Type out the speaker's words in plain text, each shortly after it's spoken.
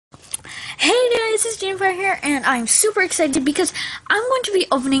guys, it's Jennifer here, and I'm super excited because I'm going to be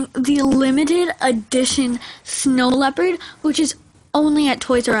opening the limited edition Snow Leopard, which is only at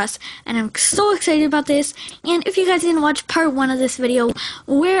Toys R Us, and I'm so excited about this. And if you guys didn't watch part 1 of this video,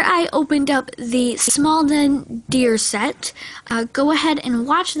 where I opened up the Small Den Deer set, go ahead and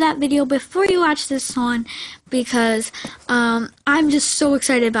watch that video before you watch this one, because I'm just so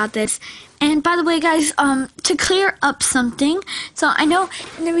excited about this. And by the way, guys, to clear up something, so I know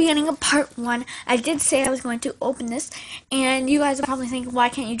in the beginning of part 1, I did say I was going to open this, and you guys are probably thinking, why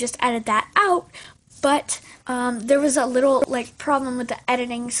can't you just edit that out? But there was a little problem with the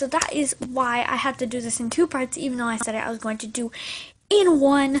editing, so that is why I had to do this in 2 parts, even though I said I was going to do in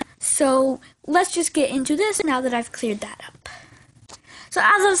 1. So let's just get into this now that I've cleared that up. So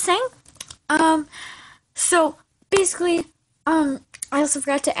as I was saying, so basically, I also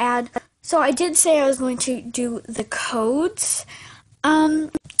forgot to add. So I did say I was going to do the codes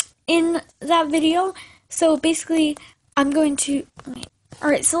in that video. So basically, I'm going to.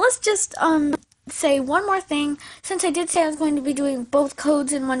 Alright, so let's just say one more thing. Since I did say I was going to be doing both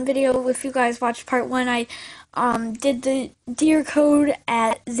codes in one video, if you guys watched part 1, I did the deer code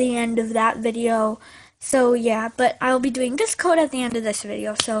at the end of that video. So yeah, but I'll be doing this code at the end of this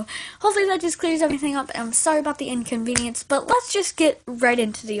video. So hopefully that just clears everything up. I'm sorry about the inconvenience, but let's just get right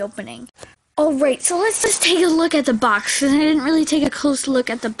into the opening. Alright, so let's just take a look at the box, because I didn't really take a close look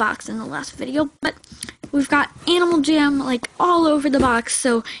at the box in the last video, but we've got Animal Jam all over the box,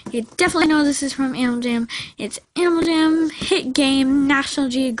 so you definitely know this is from Animal Jam. It's Animal Jam, Hit Game, National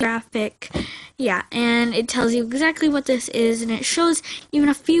Geographic, yeah, and it tells you exactly what this is, and it shows even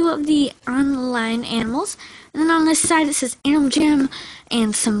a few of the online animals. And then on this side it says Animal Jam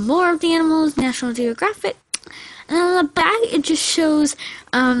and some more of the animals, National Geographic. And then on the back it just shows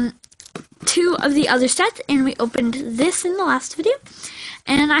 2 of the other sets, and we opened this in the last video.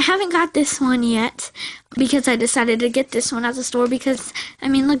 And I haven't got this one yet because I decided to get this one at the store because, I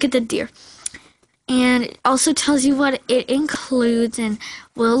mean, look at the deer. And it also tells you what it includes, and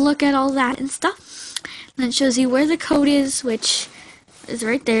we'll look at all that and stuff. And it shows you where the code is, which is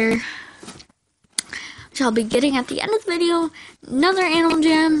right there, which I'll be getting at the end of the video. Another Animal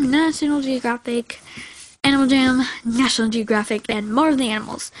Jam, National Geographic, Animal Jam, National Geographic, and more of the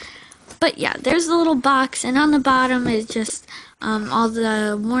animals. But yeah, there's the little box, and on the bottom is just all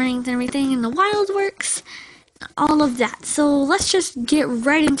the warnings and everything, and the wild works, all of that. So let's just get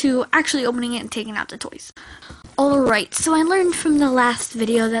right into actually opening it and taking out the toys. Alright, so I learned from the last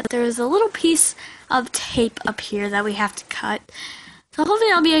video that there is a little piece of tape up here that we have to cut. So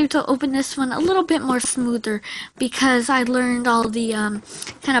hopefully I'll be able to open this one a little bit more smoother, because I learned all the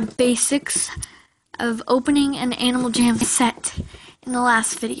kind of basics of opening an Animal Jam set in the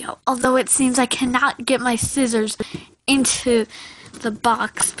last video. Although it seems I cannot get my scissors into the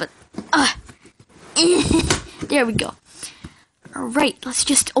box, but there we go. Alright, let's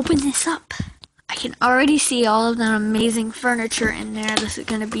just open this up. I can already see all of that amazing furniture in there. This is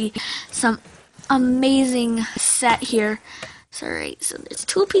going to be some amazing set here. So, alright, so there's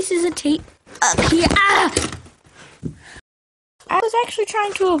 2 pieces of tape up here. I was actually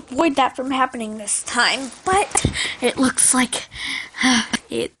trying to avoid that from happening this time, but it looks like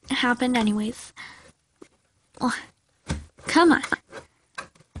it happened anyways. Oh, come on.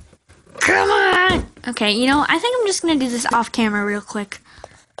 Come on! Okay, you know, I think I'm just going to do this off camera real quick.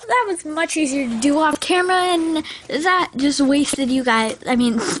 That was much easier to do off camera, and that just wasted you guys. I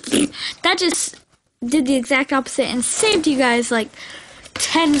mean, that just did the exact opposite and saved you guys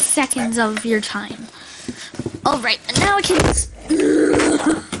 10 seconds of your time. Alright, now I can...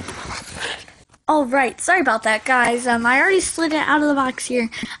 Alright, sorry about that, guys. I already slid it out of the box here.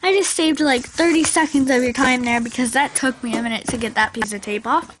 I just saved 30 seconds of your time there because that took me a minute to get that piece of tape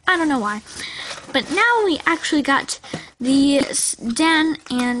off. I don't know why. But now we actually got the den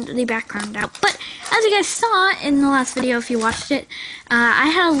and the background out. But as you guys saw in the last video, if you watched it, I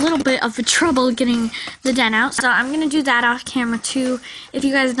had a little bit of trouble getting the den out. So I'm going to do that off camera too, if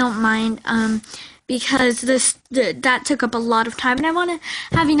you guys don't mind. Because that took up a lot of time, and I want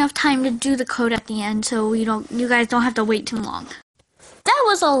to have enough time to do the code at the end, so you guys don't have to wait too long. That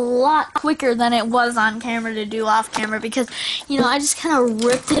was a lot quicker than it was on camera to do off camera, because I just kind of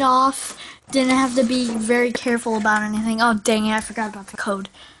ripped it off. Didn't have to be very careful about anything. Oh dang it! I forgot about the code.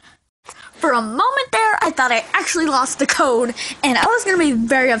 For a moment there, I thought I actually lost the code, and I was gonna be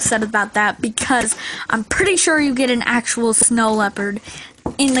very upset about that because I'm pretty sure you get an actual snow leopard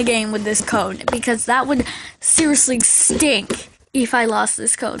in the game with this code, because that would seriously stink if I lost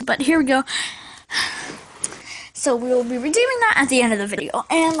this code. But here we go. So we will be redeeming that at the end of the video,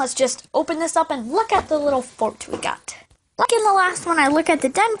 and let's just open this up and look at the little fort we got. Like in the last one, I look at the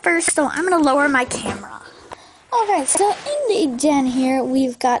den first, so I'm going to lower my camera. Alright, so in the den here,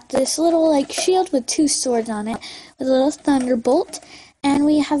 we've got this little, like, shield with 2 swords on it, with a little thunderbolt, and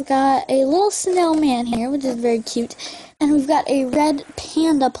we have got a little snowman here, which is very cute, and we've got a red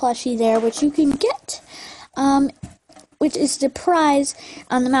panda plushie there, which you can get, which is the prize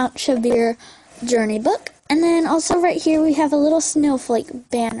on the Mount Shabir journey book. And then also right here, we have a little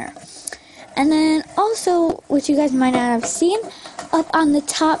snowflake banner. And then also, which you guys might not have seen, up on the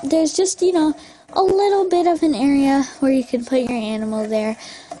top, there's just, you know, a little bit of an area where you can put your animal there.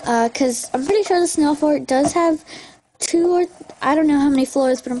 Because I'm pretty sure the snow fort does have 2 or, I don't know how many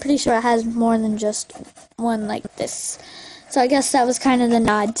floors, but I'm pretty sure it has more than just one like this. So I guess that was kind of the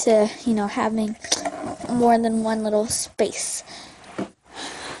nod to, you know, having more than one little space.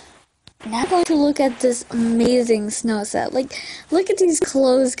 Now I'm going to look at this amazing snow set. Like, look at these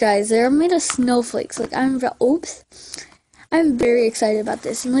clothes, guys. They're made of snowflakes. Like, I'm very excited about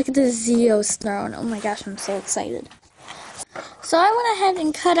this. And look at the Zeos throne. Oh my gosh, I'm so excited. So I went ahead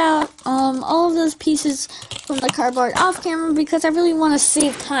and cut out all of those pieces from the cardboard off camera because I really want to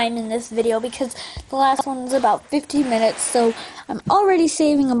save time in this video because the last one was about 50 minutes. So I'm already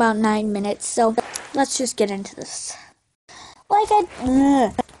saving about 9 minutes. So let's just get into this.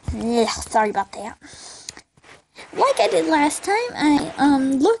 Sorry about that. Like I did last time, I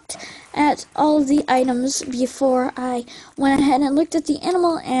looked at all of the items before I went ahead and looked at the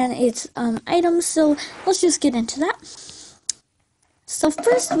animal and its items, so let's just get into that. So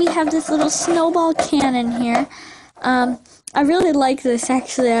first we have this little snowball cannon here. I really like this,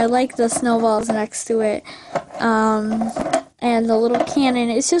 actually. I like the snowballs next to it. And the little cannon.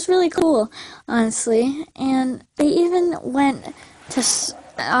 It's just really cool, honestly. And they even went to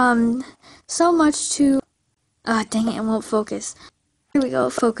so much to dang it won't focus. Here we go,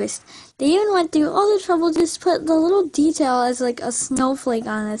 focused. They even went through all the trouble just to put the little detail as like a snowflake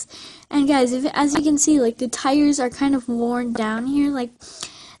on this. And guys, as you can see, like the tires are kind of worn down here. Like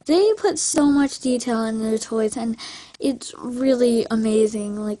they put so much detail in their toys and it's really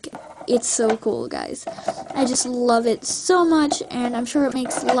amazing. Like it's so cool, guys. I just love it so much, and I'm sure it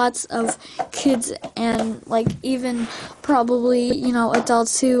makes lots of kids and like even probably, you know,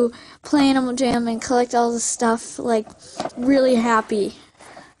 adults who play Animal Jam and collect all this stuff like really happy.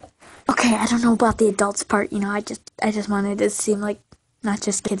 Okay, I don't know about the adults part, you know, I just wanted it to seem like not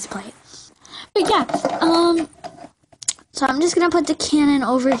just kids play it. But yeah, so I'm just gonna put the cannon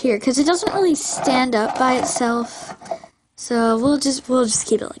over here because it doesn't really stand up by itself. So we'll just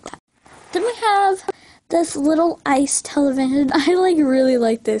keep it like that. Then we have this little ice television. I really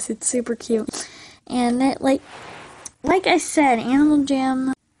like this. It's super cute. And that, like I said, Animal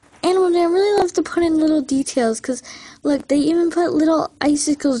Jam really loves to put in little details because look, they even put little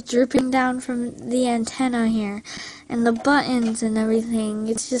icicles dripping down from the antenna here and the buttons and everything.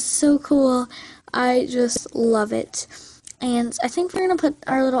 It's just so cool. I just love it. And I think we're gonna put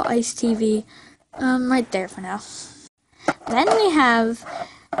our little ice TV right there for now. Then we have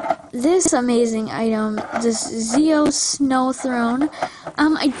this amazing item, this Zeos Snow Throne.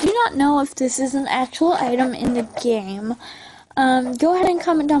 I do not know if this is an actual item in the game. Go ahead and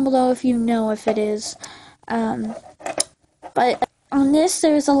comment down below if you know if it is. But on this,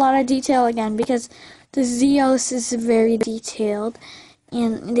 there's a lot of detail again because the Zeos is very detailed.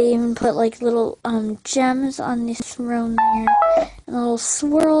 And they even put like little gems on this throne there, and little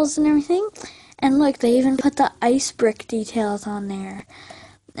swirls and everything. And look, they even put the ice brick details on there.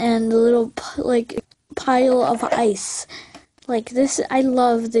 And the little, like, pile of ice. Like, this, I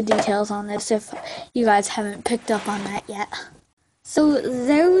love the details on this, if you guys haven't picked up on that yet. So,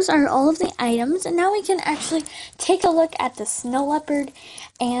 those are all of the items, and now we can actually take a look at the snow leopard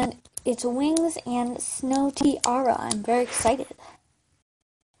and its wings and snow tiara. I'm very excited.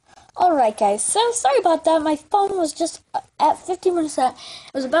 Alright guys, so sorry about that. My phone was just at 50%.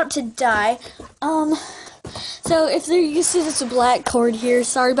 It was about to die. So if you see this black cord here,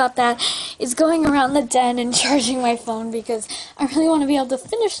 sorry about that. It's going around the den and charging my phone because I really want to be able to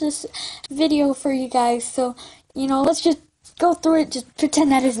finish this video for you guys. So, you know, let's just go through it, just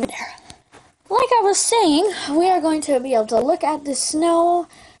pretend that isn't there. Like I was saying, we are going to be able to look at the snow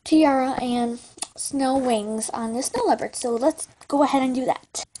tiara and snow wings on the snow leopard. So let's go ahead and do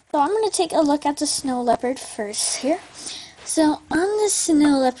that. So I'm going to take a look at the snow leopard first here. So on the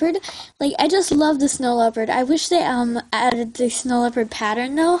snow leopard, like I just love the snow leopard. I wish they added the snow leopard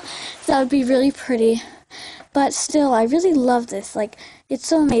pattern though. That would be really pretty. But still, I really love this. Like, it's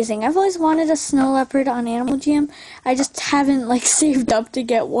so amazing. I've always wanted a snow leopard on Animal Jam. I just haven't like saved up to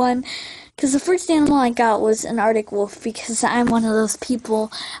get one Because the first animal I got was an Arctic wolf, because I'm one of those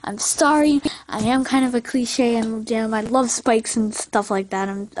people. I'm sorry, I am kind of a cliche animal jam. I love spikes and stuff like that.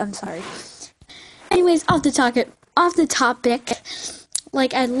 I'm sorry. Anyways, off the topic,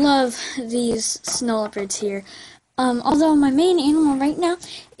 like, I love these snow leopards here. Although my main animal right now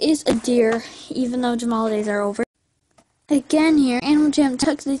is a deer, even though Jam holidays are over. Again here, Animal Jam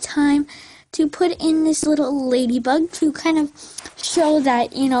took the time to put in this little ladybug to kind of show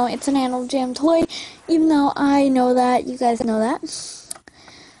that, you know, it's an Animal Jam toy, even though I know that, you guys know that.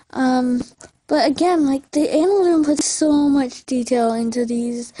 But again, like, the Animal Jam puts so much detail into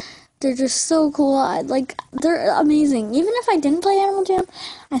these. They're just so cool. They're amazing. Even if I didn't play Animal Jam,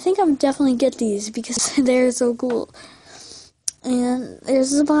 I think I would definitely get these because they're so cool. And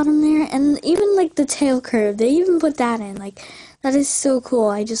there's the bottom there, and even like the tail curve, they even put that in. Like, that is so cool.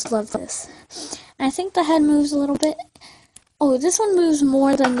 I just love this. And I think the head moves a little bit. Oh, this one moves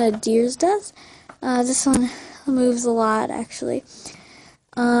more than the deer's does. This one moves a lot, actually.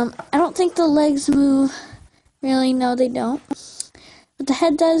 I don't think the legs move. Really, no, they don't. But the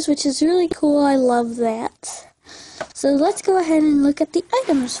head does, which is really cool. I love that. So let's go ahead and look at the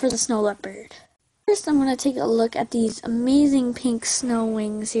items for the snow leopard. First, I'm going to take a look at these amazing pink snow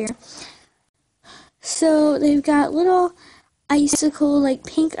wings here. So they've got little icicle, like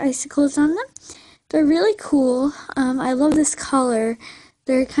pink icicles on them. They're really cool. I love this color.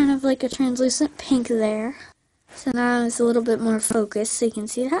 They're kind of like a translucent pink there. So now it's a little bit more focused, so you can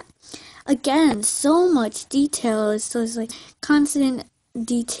see that. Again, so much detail. It's just like constant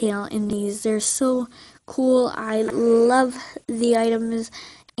detail in these. They're so cool. I love the items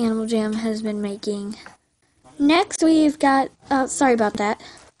Animal Jam has been making. Next, we've got, sorry about that.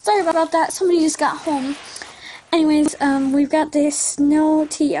 Somebody just got home. Anyways, we've got this snow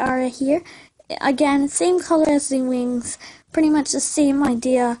tiara here. Again, same color as the wings. Pretty much the same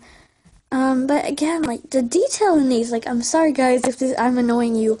idea. But again, like, the detail in these, like, I'm sorry guys if I'm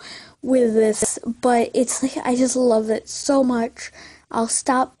annoying you with this, but it's like, I just love it so much. I'll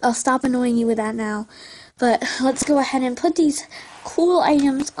stop annoying you with that now. But let's go ahead and put these cool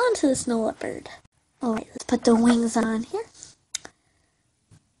items onto the snow leopard. Alright, let's put the wings on here.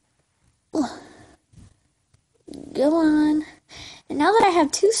 Go on. And now that I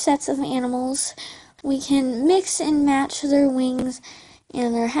have two sets of animals, we can mix and match their wings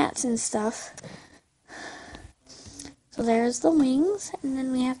and their hats and stuff. So there's the wings, and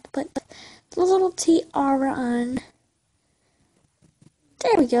then we have to put the little tiara on.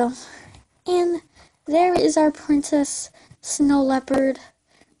 There we go. And there is our princess snow leopard,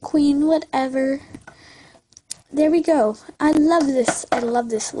 queen, whatever. There we go. I love this. I love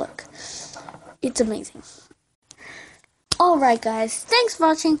this look. It's amazing. Alright guys, thanks for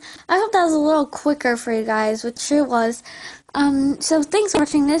watching. I hope that was a little quicker for you guys, which it was. So thanks for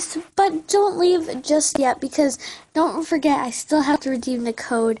watching this, but don't leave just yet, because don't forget I still have to redeem the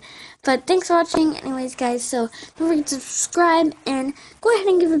code. But thanks for watching anyways guys, so don't forget to subscribe and go ahead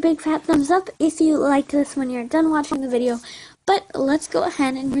and give a big fat thumbs up if you liked this when you're done watching the video. But let's go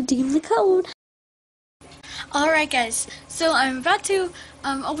ahead and redeem the code. Alright guys, so I'm about to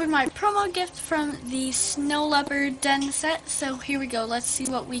open my promo gift from the Snow Leopard Den set, so here we go, let's see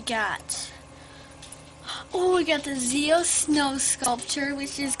what we got. Oh, we got the Zeo Snow Sculpture,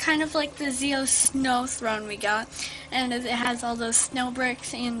 which is kind of like the Zeo Snow Throne we got, and it has all those snow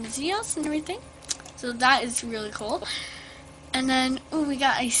bricks and Zeos and everything, so that is really cool. And then, ooh, we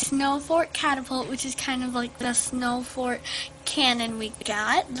got a Snow Fort Catapult, which is kind of like the Snow Fort Cannon we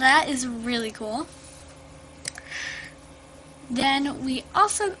got. That is really cool. Then we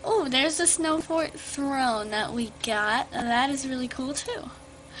also, oh, there's the Snow Fort Throne that we got. That is really cool too.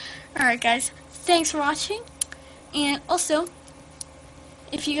 Alright guys, thanks for watching. And also,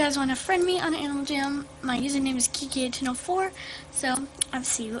 if you guys want to friend me on Animal Jam, my username is Kiki1804. So, I'll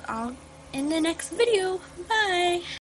see you all in the next video. Bye!